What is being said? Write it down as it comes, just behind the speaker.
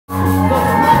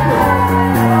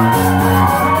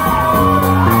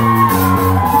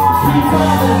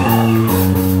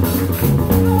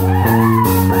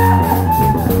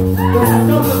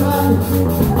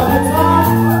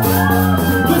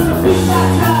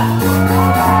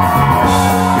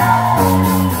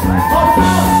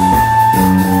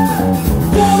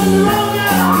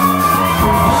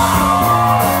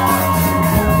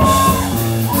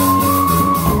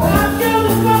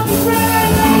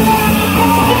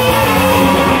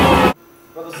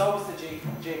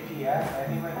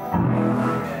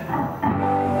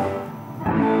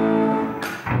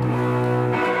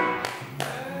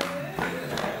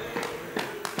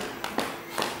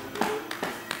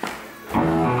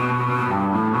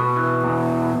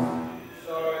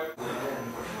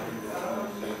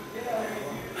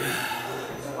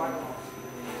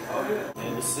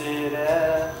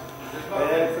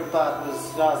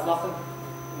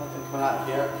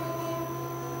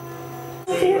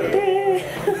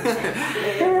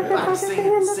Everybody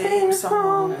singing the same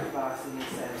song.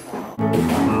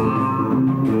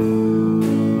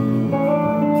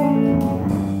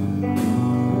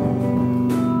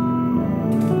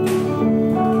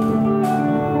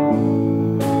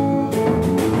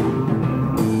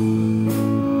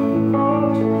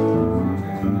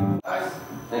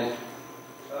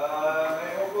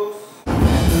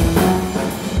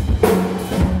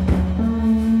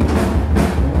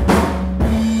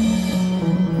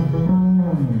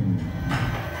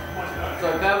 So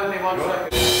bear with me 1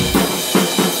 second.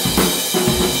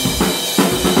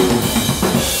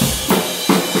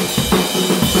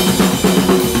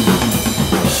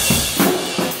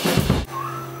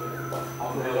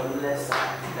 On this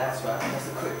side, that's right, that's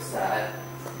the crib side.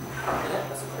 Yeah,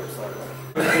 that's the crib side,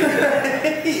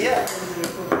 right? Yeah.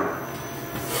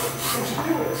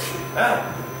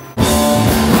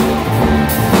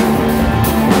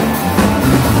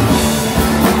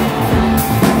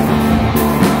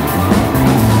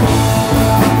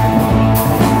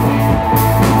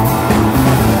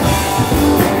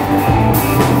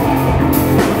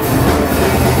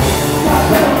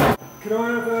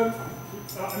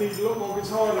 I need a lot more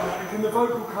guitar than that. And can the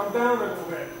vocal come down a little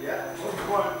bit? Yeah.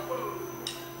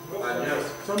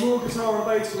 So more guitar and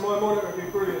bass in my monitor would be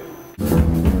brilliant.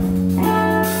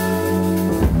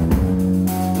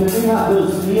 Can we have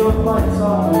those neon lights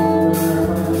on when they're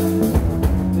playing?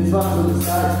 These ones on the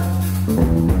side.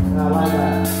 And I like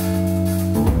that.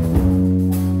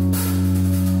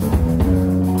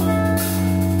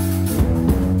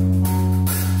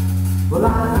 Well, I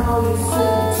know you're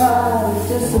sick, tired,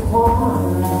 you're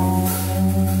disappointed,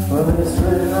 but it's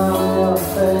written on your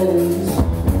face.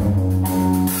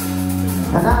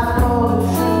 And I know the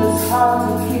truth is hard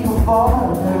to keep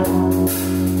avoiding.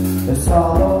 It's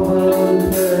all over the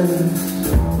place.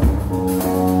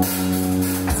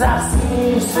 'Cause I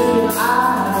see your singing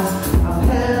eyes, I've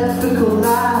had fickle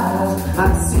lies. I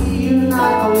see you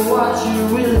not for what you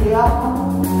really are.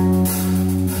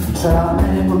 You try to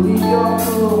make believe you're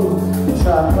cool, you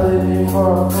try to play me for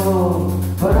a fool,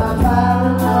 but I'm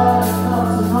paranoid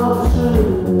enough to know the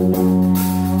truth.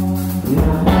 Yeah,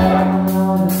 I'm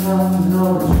paranoid enough to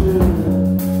know the truth.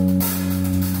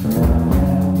 Yeah, I'm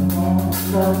paranoid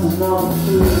enough to know the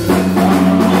truth.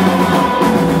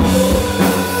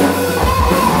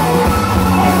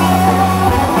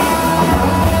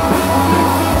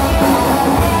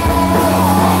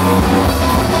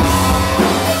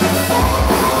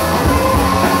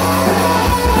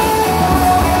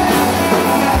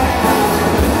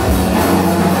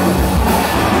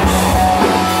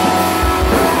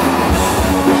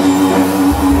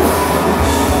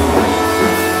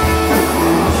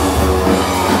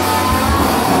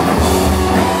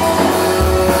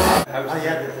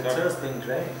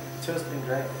 Tour's been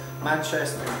great.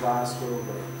 Manchester and Glasgow,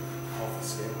 but off the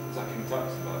scale. Is that King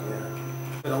Tut's about?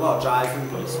 Yeah. Been a lot of driving,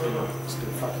 but it's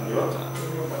been fucking good.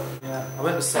 Yeah. I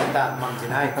went to see that Monday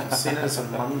night. I've seen it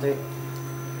on Monday.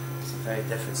 It's a very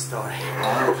different story.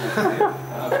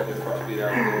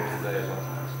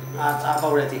 I've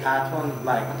already had one,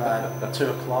 like by 2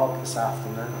 o'clock this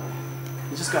afternoon.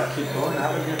 You just got to keep going,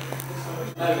 haven't you?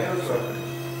 Okay.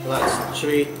 Should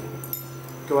we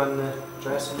go in the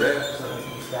dressing room?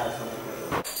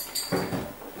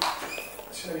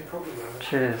 It's the only problem though.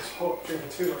 Cheers. It's hot, drinking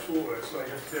too much water, it's like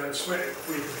you have to be able to sweat it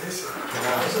before you can piss it.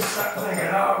 It's just sat thinking,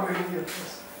 oh, I'm going to get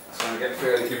piss. So I get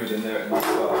fairly humid in there at night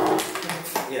as well.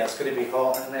 Yeah, it's going to be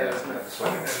hot in there, isn't it? It's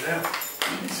like that now.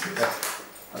 That's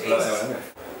like that, isn't it?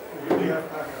 Really have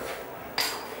backup.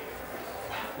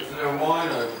 Is there a wine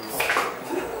open?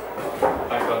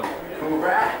 Thanks, bud. Cool,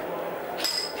 right?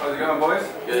 How's it going, boys?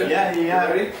 Good. Yeah.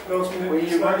 Ready? Last minute. Were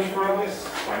you ready for all this?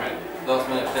 Last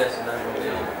minute piss and then we'll be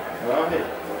on. Right.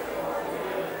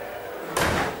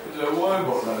 Is there a wine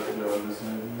bottle open on this?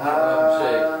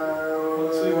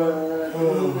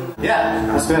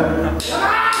 Yeah, let's do it.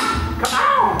 Come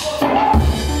on!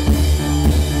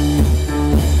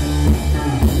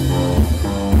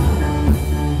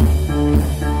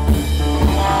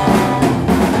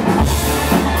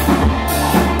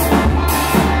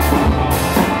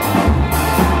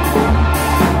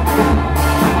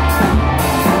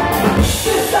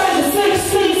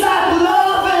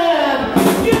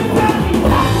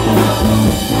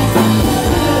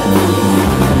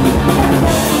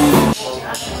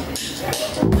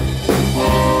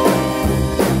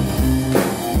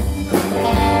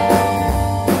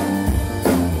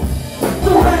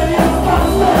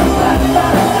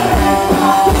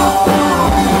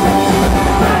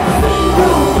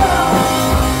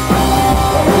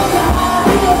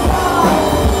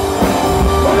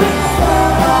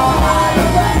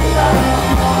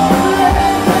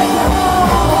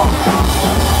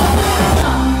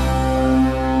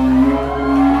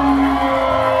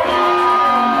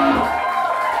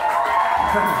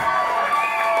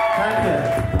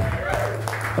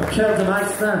 Kill the mic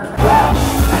stand.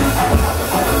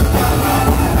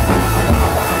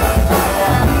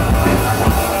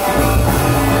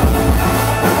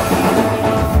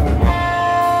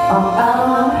 I'm out of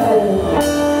my head,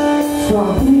 so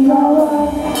I'll be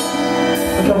alright.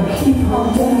 I'm gonna keep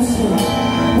on dancing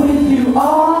with you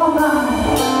all night.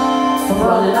 I'm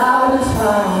running out of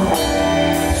time,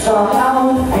 so I'm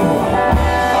out of fear.